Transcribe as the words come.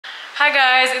Hi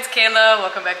guys, it's Kayla.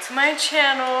 Welcome back to my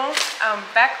channel. I'm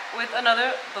back with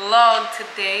another vlog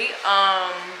today.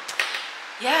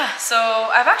 Yeah, so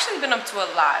I've actually been up to a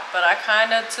lot, but I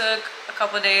kind of took a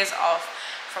couple of days off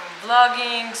from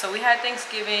vlogging. So we had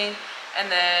Thanksgiving, and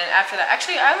then after that,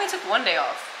 actually I only took one day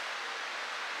off.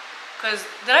 Cause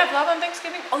did I vlog on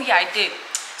Thanksgiving? Oh yeah, I did.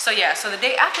 So yeah, so the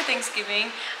day after Thanksgiving,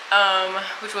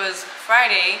 which was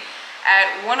Friday,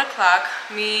 at 1 o'clock,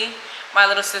 me, my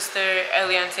little sister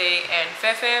Eliante, and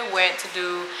Fefe went to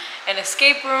do an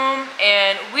escape room,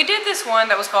 and we did this one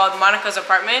that was called Monica's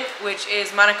Apartment, which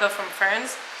is Monica from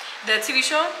Friends, the TV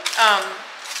show.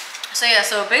 So yeah,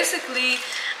 so basically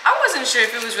I wasn't sure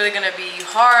if it was really gonna be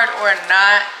hard or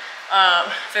not.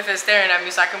 Fefe's staring at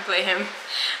me so I can play him,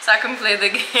 so I can play the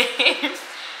game.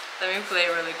 Let me play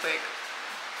it really quick.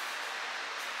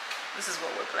 This is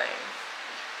what we're playing.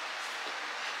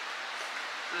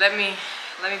 Let me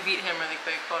beat him really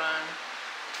quick. Hold on.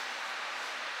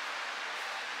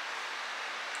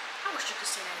 I wish you could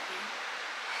say that again.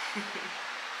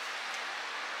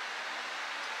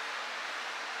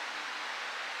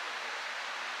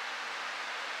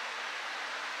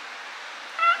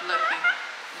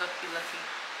 Lucky.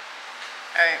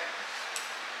 Alright.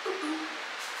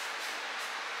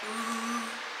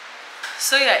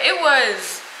 So yeah,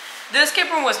 the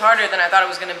escape room was harder than I thought it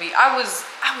was gonna be. I was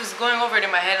going over it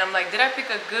in my head, and I'm like, did I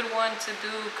pick a good one to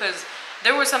do? Because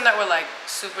there were some that were like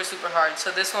super hard.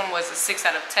 So this one was a 6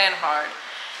 out of 10 hard.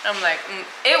 And I'm like,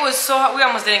 it was so hard. We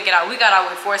almost didn't get out. We got out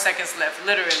with 4 seconds left,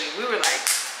 literally. We were like,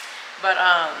 but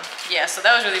yeah, so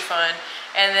that was really fun.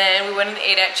 And then we went and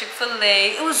ate at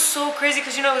Chick-fil-A. It was so crazy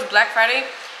because, you know, it was Black Friday.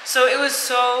 So it was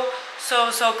so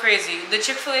crazy. The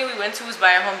Chick-fil-A we went to was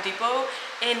by a Home Depot,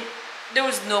 and there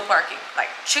was no parking. Like,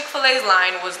 Chick-fil-A's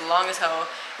line was long as hell.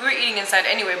 We were eating inside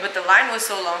anyway, but the line was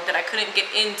so long that I couldn't get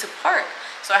in to park.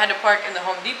 So I had to park in the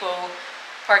Home Depot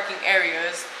parking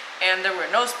areas, and there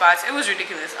were no spots. It was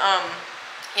ridiculous.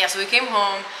 Yeah, so we came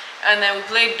home, and then we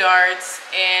played darts,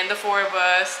 and the 4 of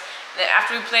us. Then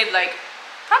after we played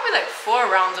probably 4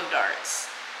 rounds of darts,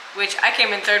 which I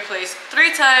came in 3rd place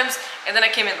 3 times, and then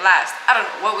I came in last. I don't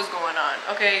know what was going on,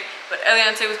 okay? But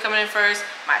Eliante was coming in first,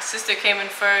 my sister came in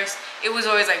first. It was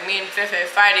always like me and Fefe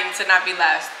fighting to not be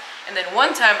last. And then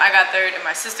one time I got 3rd and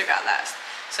my sister got last.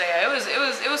 So yeah, it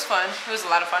was fun. It was a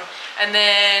lot of fun. And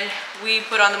then we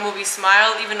put on the movie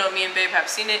Smile, even though me and Babe have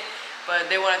seen it, but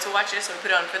they wanted to watch it, so we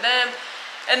put it on for them.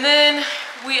 And then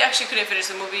we actually couldn't finish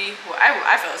the movie. Well,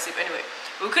 I fell asleep anyway.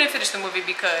 But we couldn't finish the movie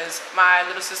because my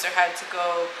little sister had to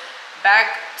go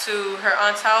back to her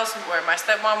aunt's house where my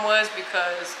stepmom was,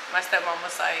 because my stepmom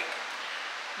was like,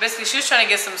 basically she was trying to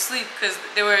get some sleep because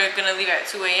they were gonna leave at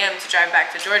 2 a.m. to drive back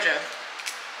to Georgia.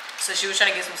 So she was trying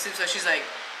to get some sleep, so she's like,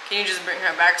 can you just bring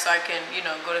her back so I can, you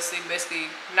know, go to sleep, basically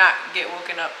not get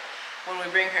woken up when we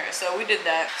bring her. So we did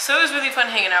that. So it was really fun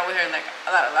hanging out with her, and like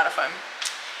a lot of fun.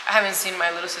 I haven't seen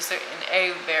my little sister in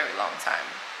a very long time,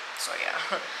 so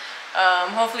yeah.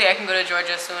 Hopefully I can go to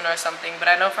Georgia soon or something, but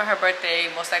I know for her birthday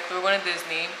most likely we're going to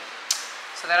Disney,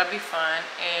 so that'll be fun.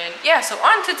 And yeah, so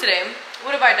on to today.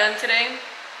 What have I done today?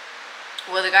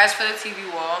 Well, the guys for the TV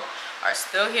wall are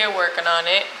still here working on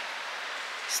it.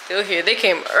 Still here. They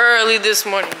came early this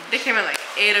morning. They came at like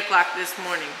 8 o'clock this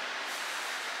morning.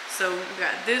 So we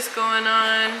got this going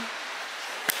on.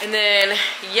 And then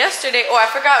yesterday, oh, I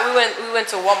forgot, we went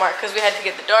to Walmart because we had to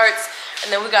get the darts,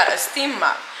 and then we got a steam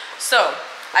mop. So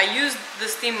I used the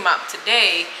steam mop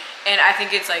today, and I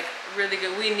think it's like really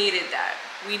good. We needed that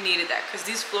because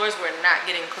these floors were not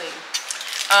getting clean.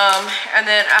 And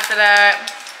then after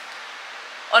that,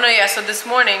 oh no, yeah, so this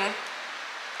morning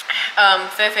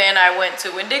Fefe and I went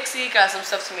to Winn-Dixie, got some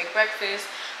stuff to make breakfast.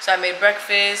 So I made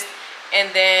breakfast, and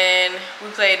then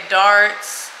we played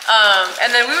darts.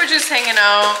 And then we were just hanging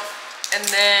out, and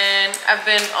then I've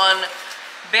been on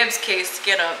Babe's case to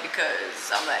get up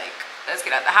because I'm like, let's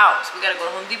get out the house. We gotta go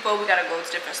to Home Depot, we gotta go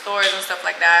to different stores and stuff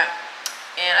like that.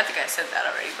 And I think I said that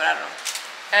already, but I don't know.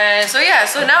 And so yeah,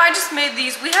 so now I just made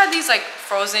these. We had these like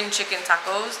frozen chicken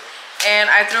tacos, and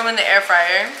I threw them in the air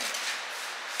fryer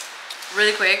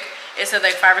really quick. It said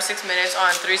like 5 or 6 minutes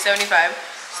on 375.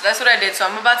 So that's what I did. So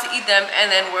I'm about to eat them,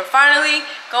 and then we're finally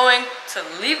going to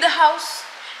leave the house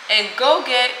and go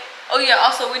get, oh yeah,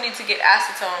 also we need to get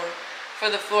acetone for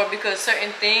the floor because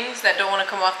certain things that don't want to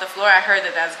come off the floor, I heard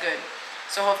that that's good.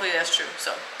 So hopefully that's true.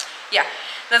 So yeah,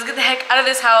 let's get the heck out of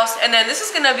this house. And then this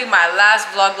is gonna be my last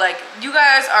vlog. Like, you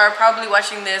guys are probably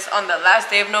watching this on the last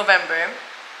day of November,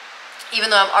 even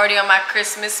though I'm already on my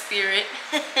Christmas spirit.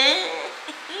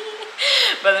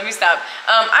 But let me stop.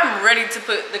 I'm ready to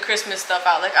put the Christmas stuff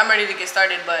out. Like, I'm ready to get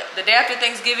started. But the day after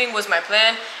Thanksgiving was my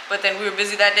plan. But then we were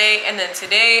busy that day. And then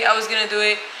today I was going to do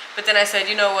it. But then I said,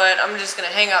 you know what? I'm just going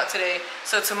to hang out today.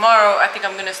 So tomorrow I think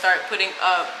I'm going to start putting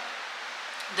up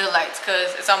the lights.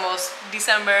 Because it's almost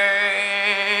December.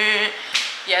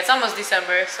 Yeah, it's almost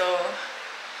December. So,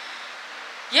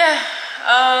 yeah.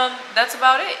 That's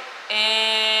about it.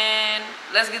 And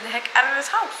let's get the heck out of this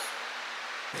house.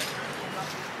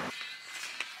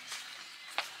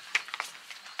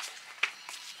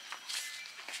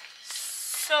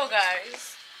 So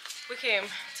guys, we came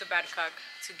to Badcock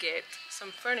to get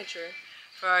some furniture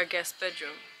for our guest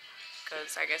bedroom,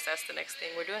 because I guess that's the next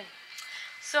thing we're doing.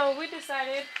 So we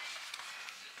decided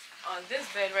on this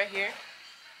bed right here,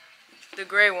 the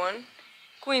gray one,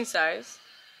 queen size,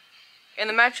 and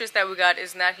the mattress that we got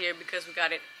is not here because we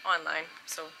got it online.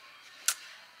 So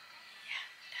yeah,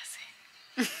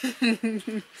 that's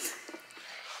it.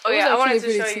 Oh yeah, I wanted to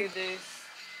show you this.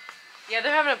 Yeah,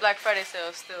 they're having a Black Friday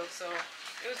sale still, so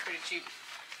it was pretty cheap.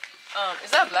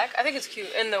 Is that black? I think it's cute.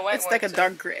 And the white one. It's like a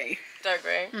dark gray. Dark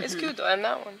gray. It's cute though, and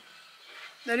that one.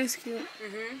 That is cute.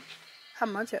 How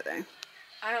much are they?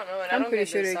 I don't know, and I'm pretty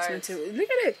sure they're expensive. Look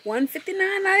at it,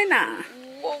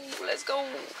 $159.99. Whoa, let's go.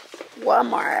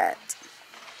 Walmart.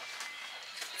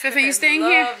 Fifi, you staying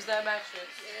here? Loves that mattress.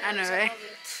 Yeah, I know, right?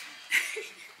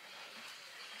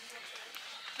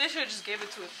 They should just give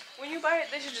it to us. When you buy it,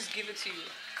 they should just give it to you.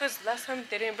 Because last time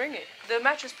they didn't bring it. The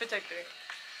mattress protector.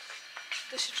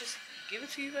 They should just give it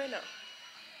to you right now.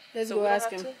 Let's go ask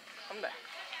him. I'm back.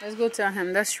 Let's go tell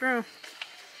him. That's true.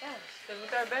 Yeah, because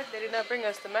with our bed, they did not bring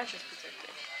us the mattress protector.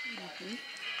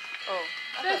 Oh,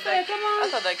 I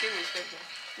thought that kid was 50.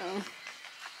 Oh.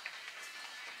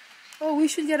 Oh, we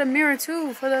should get a mirror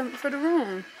too for the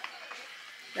room.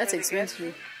 That's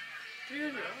expensive.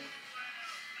 $300.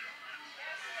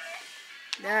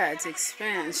 That's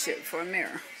expensive for a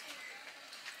mirror.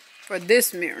 For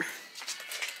this mirror.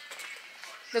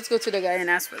 Let's go to the guy and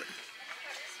ask for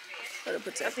the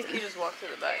protector. I think he just walked to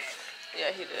the back.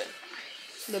 Yeah, he did.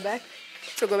 The back?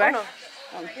 So go back? Oh,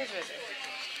 no. He's right there.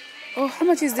 Oh, how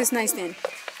much is this nightstand?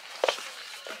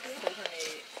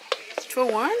 For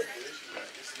one?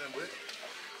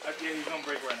 I can't even come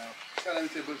break right now. Tell him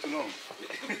to book too long.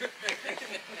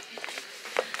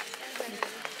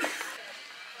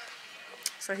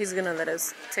 So he's gonna let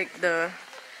us take the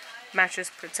mattress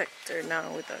protector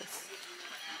now with us,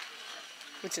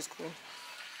 which is cool.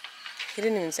 He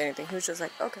didn't even say anything. He was just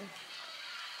like, okay.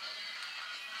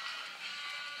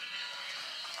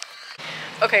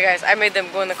 Okay guys, I made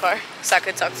them go in the car so I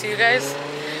could talk to you guys,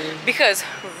 because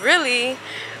really,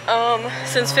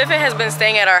 since Fifi has been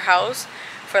staying at our house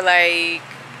for like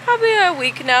probably a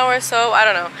week now or so, I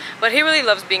don't know, but he really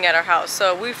loves being at our house,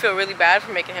 so we feel really bad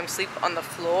for making him sleep on the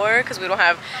floor because we don't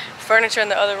have furniture in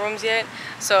the other rooms yet.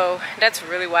 So that's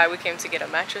really why we came to get a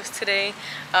mattress today.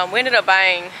 We ended up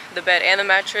buying the bed and the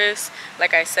mattress,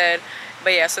 like I said,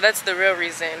 but yeah, so that's the real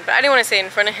reason. But I didn't want to say it in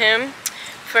front of him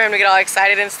for him to get all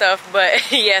excited and stuff,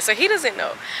 but yeah, so he doesn't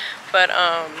know. But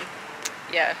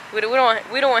yeah, we don't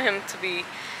want him to be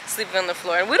sleeping on the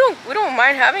floor, and we don't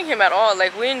mind having him at all.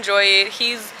 Like, we enjoy it.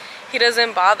 He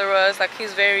doesn't bother us. Like,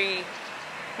 he's very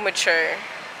mature.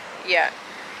 Yeah,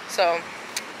 so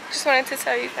just wanted to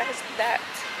tell you guys that.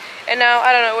 And now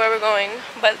I don't know where we're going,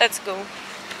 but let's go.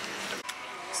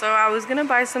 So I was gonna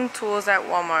buy some tools at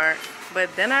Walmart,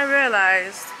 but then I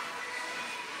realized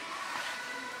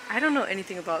I don't know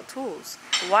anything about tools.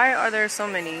 Why are there so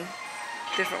many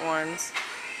different ones,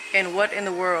 and what in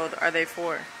the world are they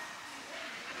for?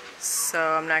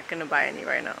 So I'm not gonna buy any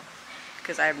right now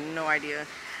because I have no idea.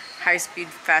 High-speed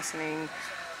fastening,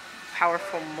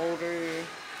 powerful motor,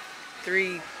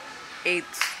 3/8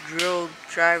 drill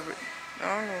driver.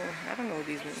 I don't know what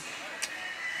these mean.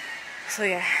 So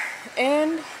yeah,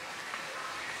 and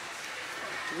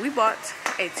we bought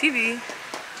a TV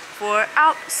for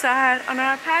outside on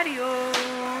our patio.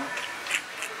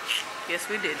 Yes,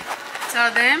 we did.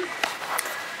 Tell them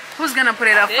who's gonna put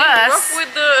it up Rough first.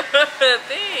 with the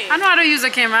thing. I know how to use a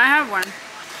camera. I have one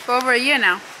for over a year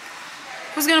now.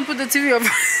 Who's gonna put the TV up?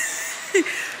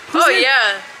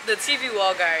 Yeah, the TV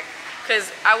wall guy.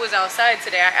 Because I was outside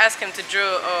today. I asked him to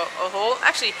drill a hole.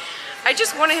 Actually, I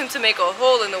just wanted him to make a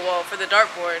hole in the wall for the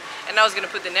dartboard, and I was gonna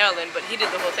put the nail in, but he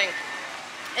did the whole thing.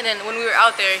 And then when we were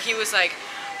out there, he was like,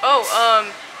 "Oh,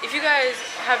 if you guys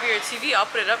have your TV, I'll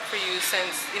put it up for you,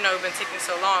 since you know it's been taking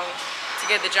so long to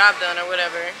get the job done or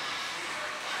whatever."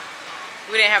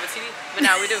 We didn't have a TV, but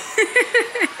now we do.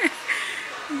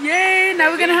 Yay!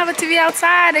 Now we're gonna have a TV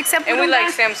outside, except And we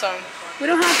like Samsung. we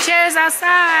don't have chairs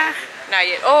outside. Not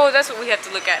yet. Oh, that's what we have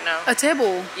to look at now. A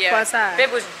table for Yeah. outside.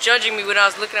 Babe was judging me when I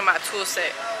was looking at my tool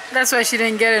set. That's why she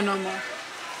didn't get it no more.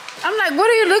 I'm like, what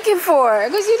are you looking for?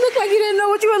 Because you look like you didn't know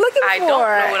what you were looking I for.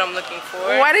 don't know what I'm looking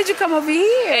for. Why did you come over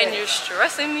here? And you're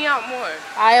stressing me out more.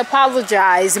 I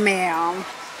apologize, ma'am.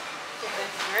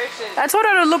 I told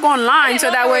her to look online so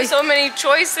that there way. were so many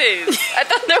choices. I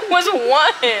thought there was one.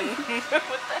 What the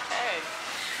heck?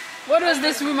 What does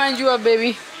this remind you of,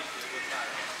 baby?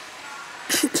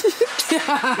 Let's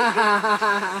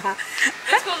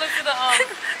go look for the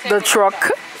The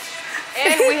truck.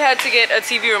 And we had to get a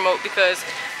TV remote because,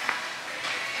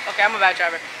 okay, I'm a bad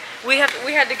driver. We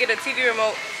had to get a TV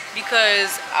remote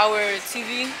because our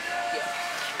TV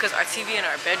in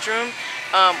our bedroom,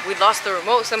 we lost the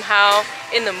remote somehow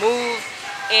in the move,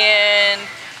 and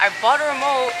I bought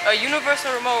a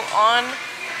universal remote on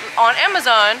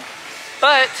Amazon,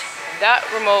 but that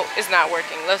remote is not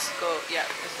working. Let's go. Yeah.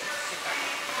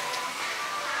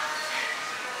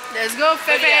 Let's go,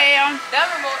 Fefe. Yeah,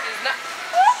 that remote is not.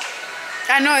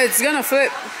 I know it's gonna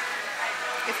flip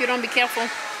if you don't be careful.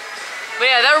 But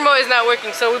yeah, that remote is not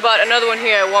working, so we bought another one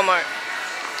here at Walmart.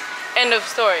 End of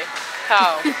story.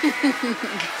 How?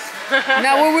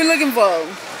 Now what we're looking for?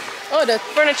 Oh, the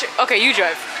Furniture. Okay, you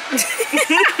drive.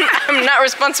 I'm not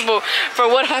responsible for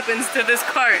what happens to this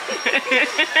cart.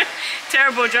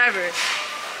 Terrible driver.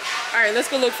 All right, let's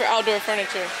go look for outdoor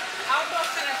furniture outdoor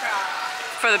furniture.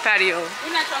 for the patio.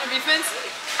 We're not trying to be fancy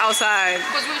Outside.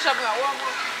 because we're shopping at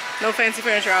Walmart. No fancy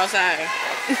furniture outside.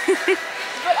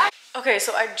 Okay,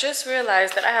 so I just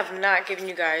realized that I have not given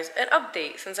you guys an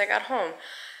update since I got home.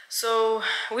 So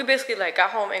we basically like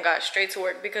got home and got straight to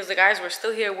work because the guys were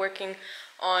still here working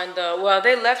on the, well,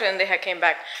 they left and they had came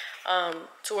back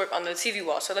to work on the TV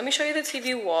wall. So let me show you the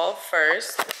TV wall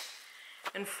first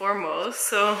and foremost.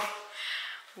 So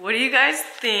what do you guys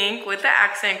think with the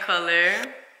accent color?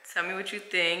 Tell me what you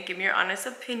think. Give me your honest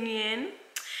opinion.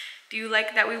 Do you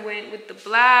like that we went with the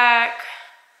black?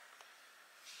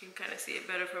 You can kind of see it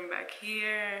better from back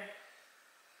here.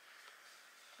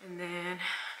 And then,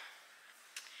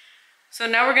 so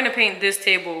now we're gonna paint this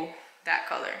table that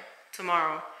color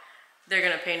tomorrow. They're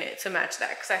gonna paint it to match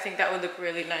that because I think that would look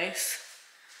really nice.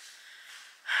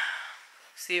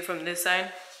 See it from this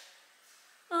side?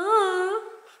 Ooh,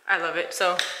 I love it.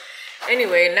 So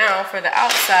anyway, now for the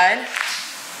outside,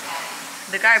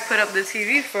 the guy put up the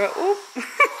TV for, ooh,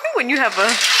 when you have a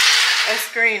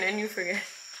screen and you forget.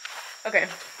 Okay,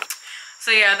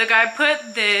 so yeah, the guy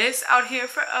put this out here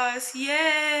for us.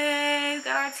 Yay,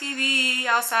 got our TV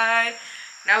outside.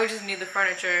 Now we just need the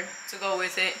furniture to go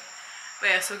with it. But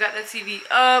yeah, so we got the TV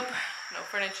up, no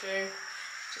furniture,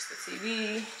 just the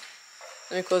TV.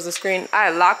 Let me close the screen.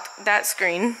 I locked that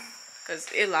screen because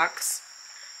it locks.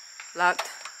 Locked.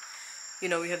 You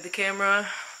know, we have the camera.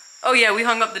 Oh yeah, we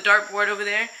hung up the dartboard over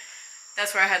there.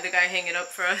 That's where I had the guy hang it up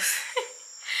for us.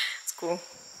 It's cool.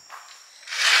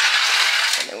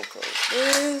 And then we'll close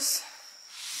this.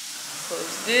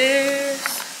 Close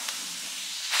this.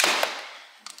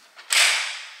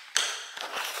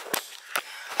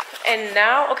 And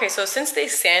now, okay, so since they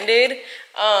sanded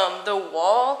the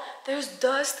wall, there's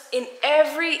dust in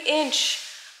every inch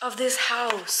of this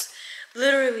house.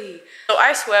 Literally. So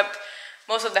I swept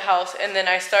most of the house and then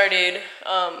I started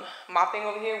mopping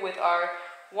over here with our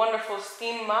wonderful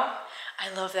steam mop. I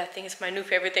love that thing. It's my new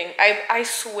favorite thing. I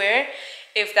swear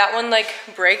if that one like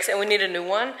breaks and we need a new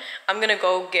one, I'm gonna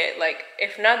go get, like,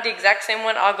 if not the exact same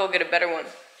one, I'll go get a better one.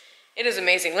 It is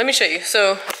amazing. Let me show you.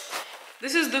 So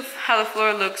this is how the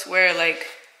floor looks where like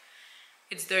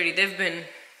it's dirty. They've been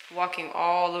walking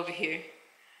all over here.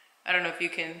 I don't know if you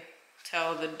can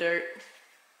tell the dirt.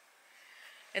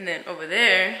 And then over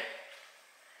there,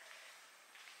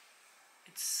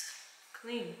 it's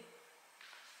clean.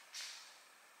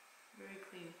 Very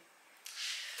clean.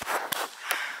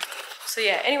 So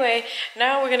yeah, anyway,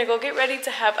 now we're gonna go get ready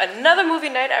to have another movie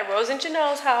night at Rose and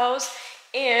Janelle's house.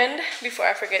 And before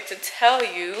I forget to tell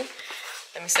you,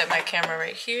 let me set my camera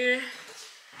right here. Where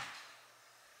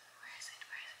is it?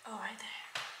 Oh, right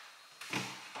there.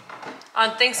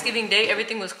 On Thanksgiving Day,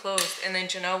 everything was closed. And then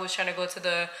Janelle was trying to go to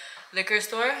the liquor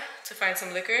store to find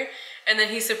some liquor. And then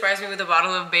he surprised me with a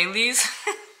bottle of Bailey's.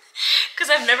 Because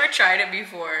I've never tried it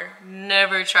before.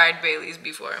 Never tried Bailey's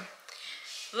before.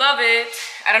 Love it.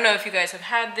 I don't know if you guys have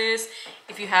had this.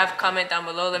 If you have, comment down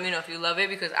below. Let me know if you love it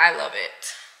because I love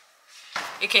it.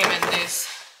 It came in this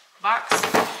box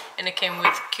and it came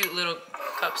with cute little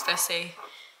cups that say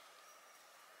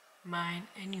mine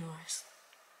and yours.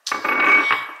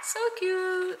 So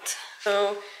cute.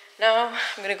 So now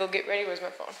I'm gonna go get ready. Where's my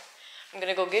phone? I'm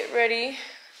gonna go get ready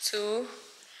to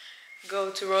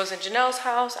go to Rose and Janelle's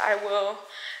house. I will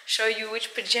show you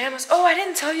which pajamas. Oh, I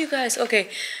didn't tell you guys. Okay,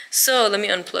 so let me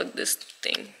unplug this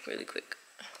thing really quick.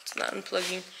 It's not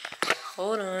unplugging.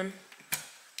 Hold on.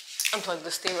 Unplug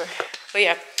the steamer. But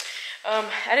yeah,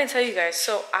 I didn't tell you guys.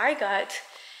 So I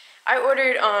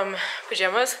ordered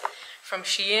pajamas from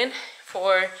Shein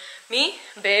for me,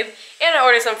 babe, and I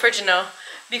ordered some for Janelle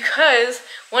because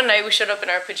one night we showed up in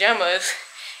our pajamas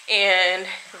and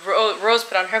Rose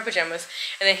put on her pajamas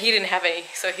and then he didn't have any.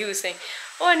 So he was saying,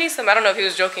 oh, I need some. I don't know if he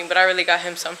was joking, but I really got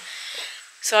him some.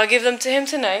 So I'll give them to him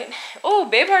tonight. Oh,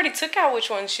 babe already took out which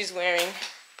one she's wearing.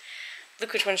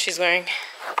 Look which one she's wearing.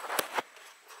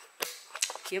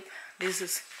 Yep, this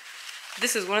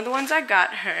is one of the ones I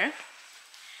got her.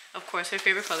 Of course, her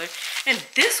favorite color. And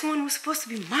this one was supposed to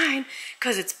be mine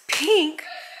because it's pink.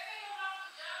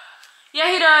 Yeah,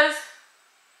 he does.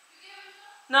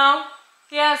 No,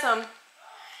 he has some.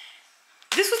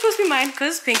 This was supposed to be mine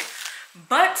because it's pink.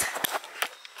 But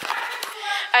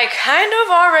I kind of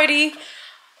already,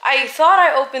 I thought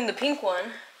I opened the pink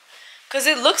one because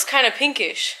it looks kind of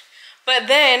pinkish. But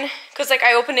then, because like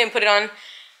I opened it and put it on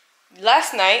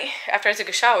last night after I took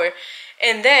a shower.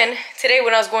 And then today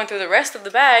when I was going through the rest of the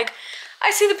bag,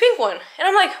 I see the pink one. And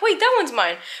I'm like, wait, that one's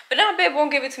mine. But now babe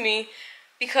won't give it to me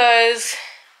because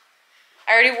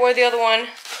I already wore the other one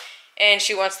and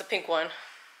she wants the pink one.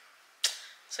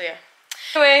 So yeah.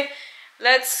 Anyway,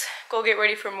 let's go get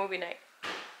ready for movie night.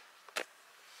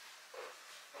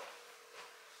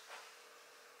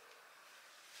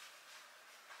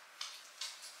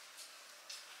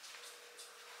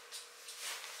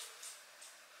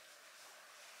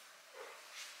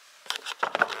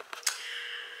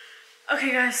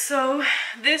 Okay guys, so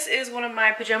this is one of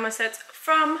my pajama sets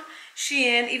from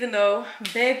Shein, even though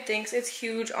babe thinks it's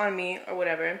huge on me or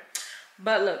whatever.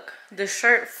 But look, the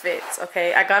shirt fits,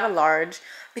 okay? I got a large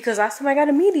because last time I got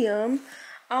a medium,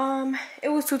 it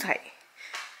was too tight.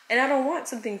 And I don't want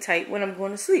something tight when I'm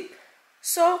going to sleep.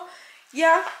 So,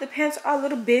 yeah, the pants are a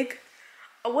little big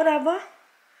or whatever,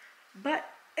 but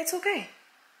it's okay.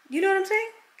 You know what I'm saying?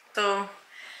 So,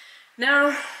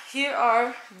 now here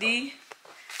are the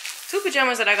two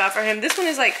pajamas that I got for him. This one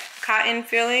is like cotton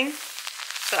feeling.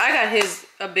 So I got his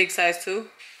a big size too,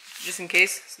 just in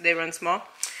case they run small.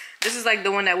 This is like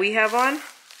the one that we have on,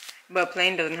 but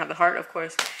plain, doesn't have the heart, of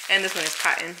course. And this one is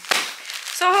cotton.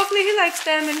 So hopefully he likes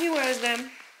them and he wears them.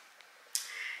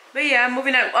 But yeah,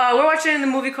 movie night. We're watching the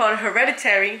movie called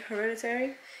Hereditary.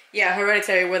 Hereditary? Yeah,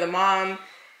 Hereditary, where the mom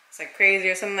is like crazy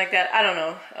or something like that. I don't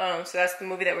know. So that's the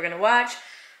movie that we're gonna watch.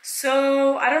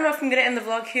 So I don't know if I'm gonna end the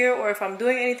vlog here or if I'm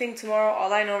doing anything tomorrow.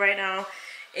 All I know right now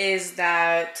is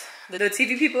that the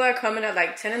TV people are coming at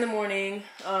like 10 in the morning.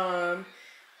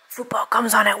 Football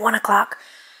comes on at 1 o'clock.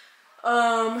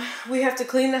 We have to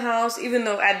clean the house, even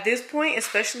though at this point,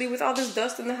 especially with all this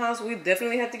dust in the house, we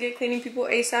definitely have to get cleaning people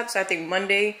ASAP. So I think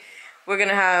Monday we're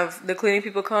gonna have the cleaning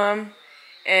people come,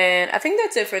 and I think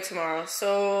that's it for tomorrow.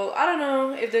 So I don't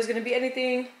know if there's gonna be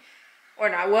anything or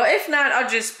not. Well, if not, I'll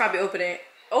just probably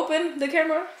open the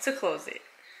camera to close it.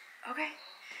 Okay,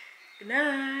 good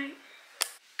night.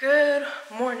 Good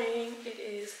morning. It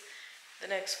is the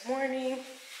next morning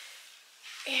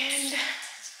and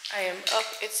I am up.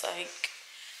 It's like,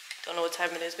 don't know what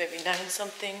time it is, maybe 9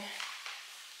 something.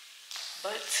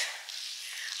 But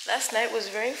last night was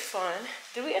very fun.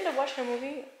 Did we end up watching a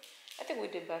movie? I think we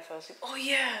did, but I fell asleep. Oh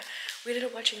yeah, we ended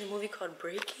up watching a movie called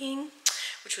Breaking,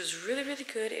 which was really, really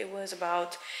good. It was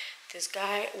about this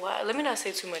guy, well, let me not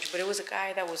say too much, but it was a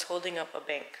guy that was holding up a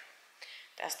bank.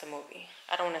 That's the movie.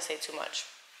 I don't want to say too much.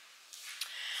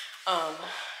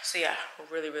 So yeah,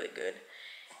 really, really good.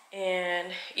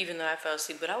 And even though I fell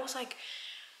asleep, but I was like,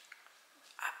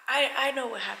 I know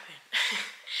what happened.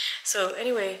 So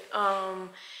anyway,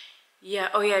 yeah,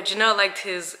 oh yeah, Janelle liked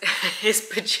his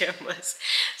pajamas.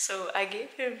 So I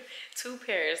gave him 2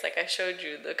 pairs, like I showed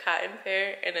you, the cotton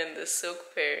pair and then the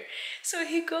silk pair. So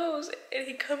he goes and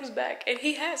he comes back and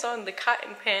he has on the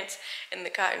cotton pants and the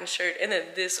cotton shirt and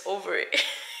then this over it.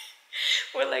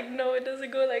 We're like, no, it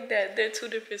doesn't go like that. They're 2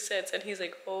 different sets. And he's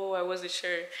like, oh, I wasn't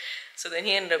sure. So then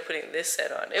he ended up putting this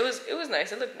set on. It was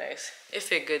nice. It looked nice. It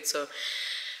fit good. So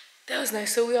that was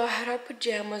nice. So we all had our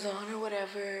pajamas on or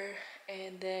whatever.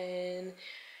 And then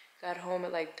got home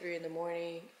at like 3 in the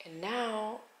morning. And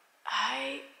now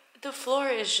the floor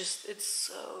is just, it's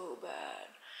so bad.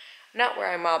 Not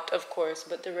where I mopped, of course,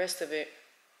 but the rest of it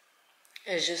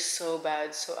is just so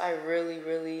bad. So I really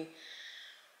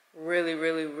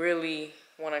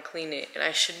want to clean it, and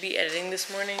I should be editing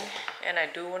this morning, and I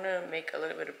do want to make a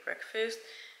little bit of breakfast.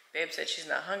 Babe said she's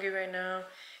not hungry right now,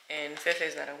 and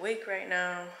Fefe's not awake right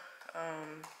now. Let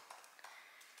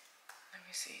me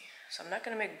me see. So I'm not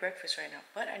gonna make breakfast right now,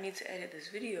 but I need to edit this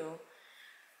video,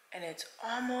 and it's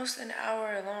almost an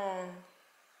hour long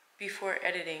before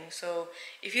editing. So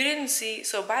if you didn't see,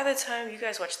 so by the time you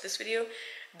guys watch this video,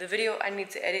 the video I need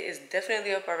to edit is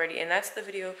definitely up already, and that's the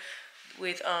video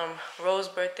with Rose's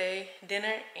birthday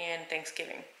dinner and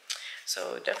Thanksgiving.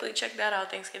 So definitely check that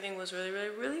out. Thanksgiving was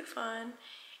really fun.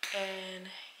 And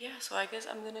yeah, so I guess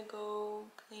I'm gonna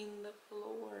go clean the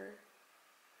floor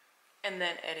and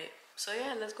then edit. So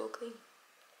yeah, let's go clean.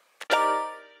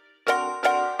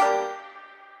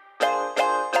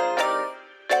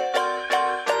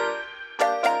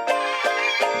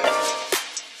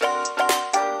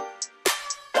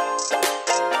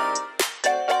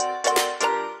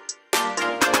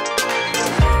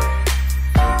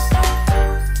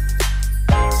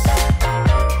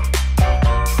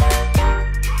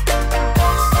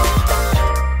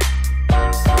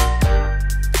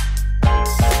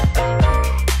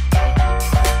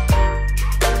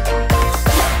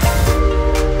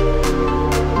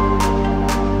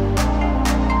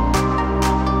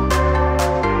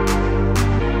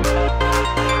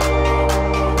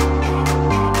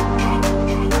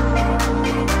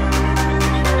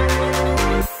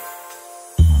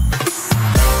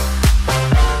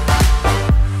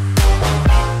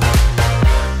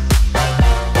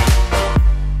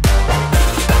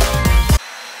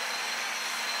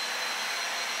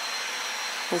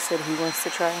 He said he wants to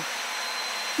try.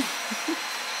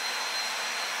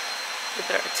 Look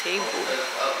at our table.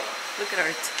 Look at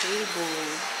our table.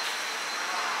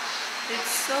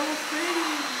 It's so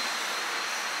pretty.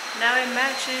 Now it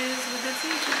matches with the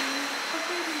table. So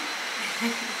pretty.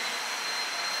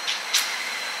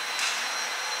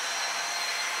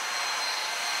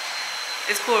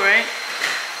 It's cool, right?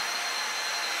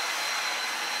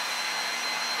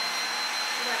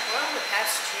 What are the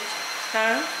pads changing?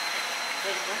 Huh?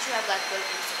 Don't you have like good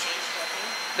things to change the thing?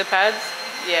 The pads?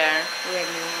 Yeah, we have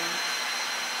new ones.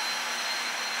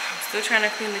 I'm still trying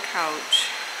to clean the couch,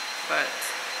 but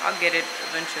I'll get it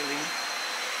eventually.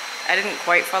 I didn't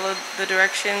quite follow the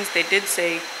directions. They did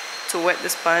say to wet the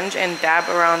sponge and dab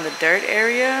around the dirt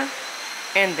area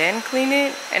and then clean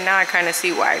it. And now I kind of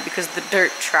see why, because the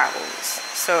dirt travels.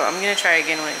 So I'm gonna try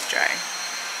again when it's dry.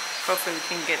 Hopefully we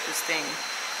can get this thing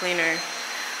cleaner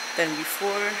than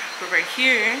before. But right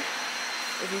here,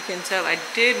 if you can tell, I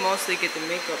did mostly get the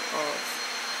makeup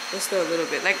off. There's still a little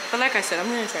bit. But like I said, I'm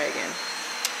gonna try again.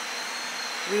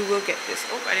 We will get this.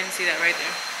 Oh, I didn't see that right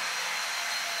there.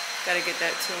 Gotta get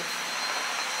that too.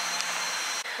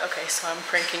 Okay, so I'm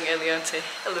pranking Eliante,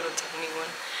 a little tiny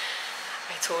one.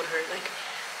 I told her, like,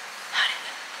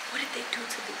 what did they do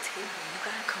to the table? You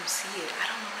gotta come see it. I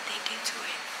don't know what they did to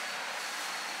it.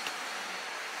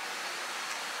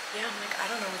 Yeah, I'm like, I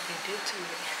don't know what they did to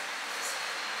it.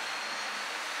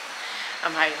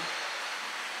 I'm hiding.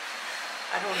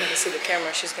 I don't want her to see the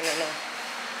camera. She's gonna know.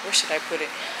 Where should I put it?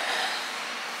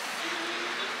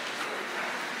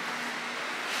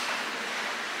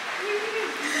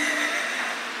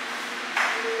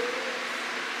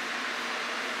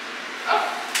 Oh,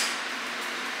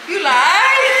 you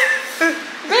lied,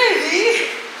 baby.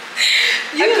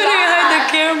 You couldn't even hide the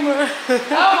camera.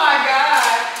 Oh my god.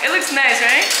 It looks nice,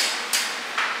 right?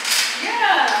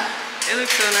 Yeah. It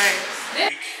looks so nice.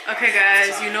 Okay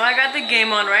guys, you know I got the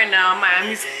game on right now.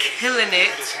 Miami's killing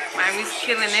it. Miami's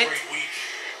killing it.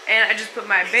 And I just put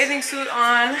my bathing suit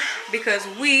on because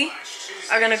we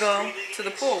are gonna go to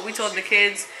the pool. We told the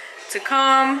kids to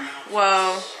come.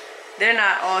 Well, they're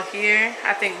not all here.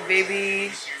 I think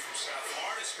baby,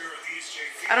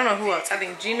 I don't know who else. I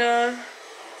think Gina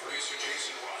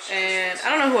and I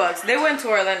don't know who else. They went to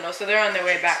Orlando, so they're on their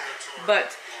way back.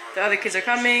 But the other kids are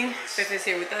coming. Fifth is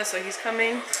here with us, so he's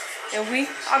coming. And we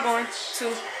are going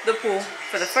to the pool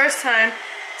for the first time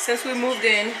since we moved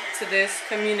in to this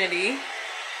community.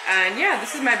 And yeah,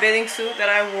 this is my bathing suit that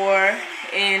I wore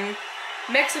in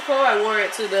Mexico. I wore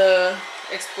it to the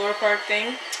Explore Park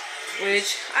thing,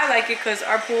 which I like it because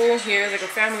our pool here is like a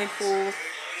family pool.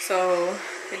 So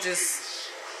it just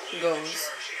goes,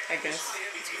 I guess.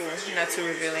 It's cool, not too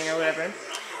revealing or whatever.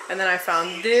 And then I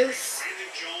found this,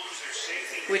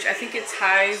 which I think it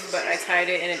ties, but I tied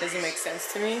it and it doesn't make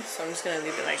sense to me, so I'm just gonna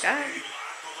leave it like that.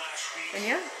 And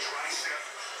yeah,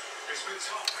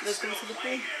 let's go to the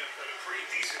pool.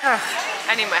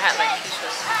 I need my hat like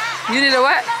Keisha's. You need a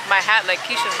what? My hat like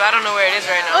Keisha's, but I don't know where it is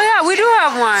right now. Oh yeah, we do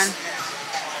have one.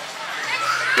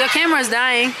 Your camera's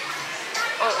dying.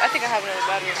 Oh, I think I have another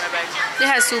battery in my bag. It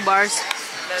has 2 bars.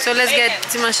 So let's get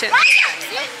too much shit.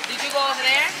 Did you go over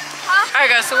there?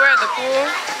 Alright guys, so we're at the pool.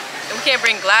 And we can't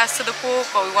bring glass to the pool,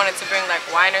 but we wanted to bring like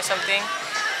wine or something.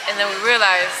 And then we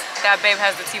realized that babe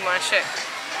has the Timon shit.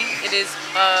 It is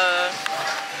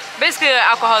basically an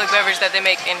alcoholic beverage that they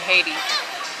make in Haiti.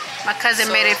 My cousin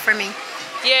made it for me.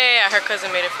 Yeah, her cousin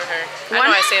made it for her. I One?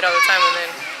 know I say it all the time and then,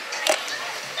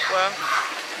 well.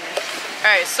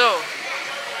 Alright, so,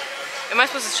 am I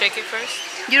supposed to shake it first?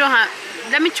 You don't have.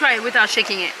 Let me try it without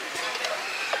shaking it.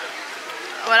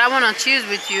 But I want to cheers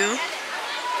with you.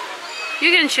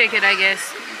 You can shake it, I guess.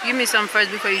 Give me some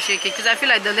first before you shake it, because I feel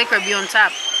like the liquor be on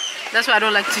top. That's why I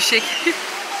don't like to shake it.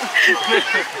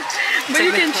 But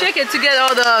you can shake it to get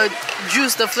all the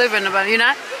juice, the flavor in the bottom. You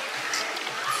not?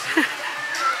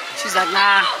 She's like,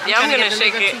 nah. I'm trying to gonna get the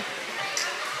shake liquor it. too.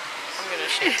 I'm gonna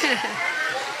shake it.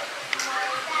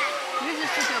 You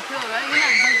just took your pill, right? You're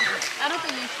not drinking. I don't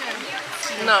think you should.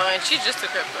 No, and she just took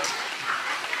her pill.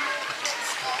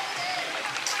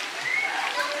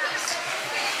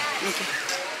 Okay.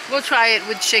 We'll try it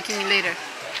with shaking later.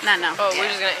 Not now. Oh, we're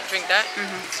just gonna drink that?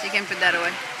 You can put that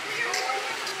away.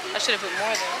 I should have put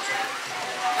more then.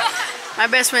 My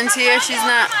best friend's here. She's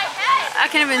not. I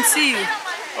can't even see you.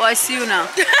 Oh, I see you now.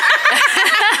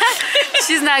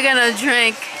 She's not gonna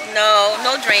drink. No,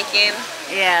 no drinking.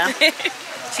 Yeah.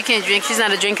 She can't drink. She's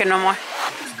not a drinker no more.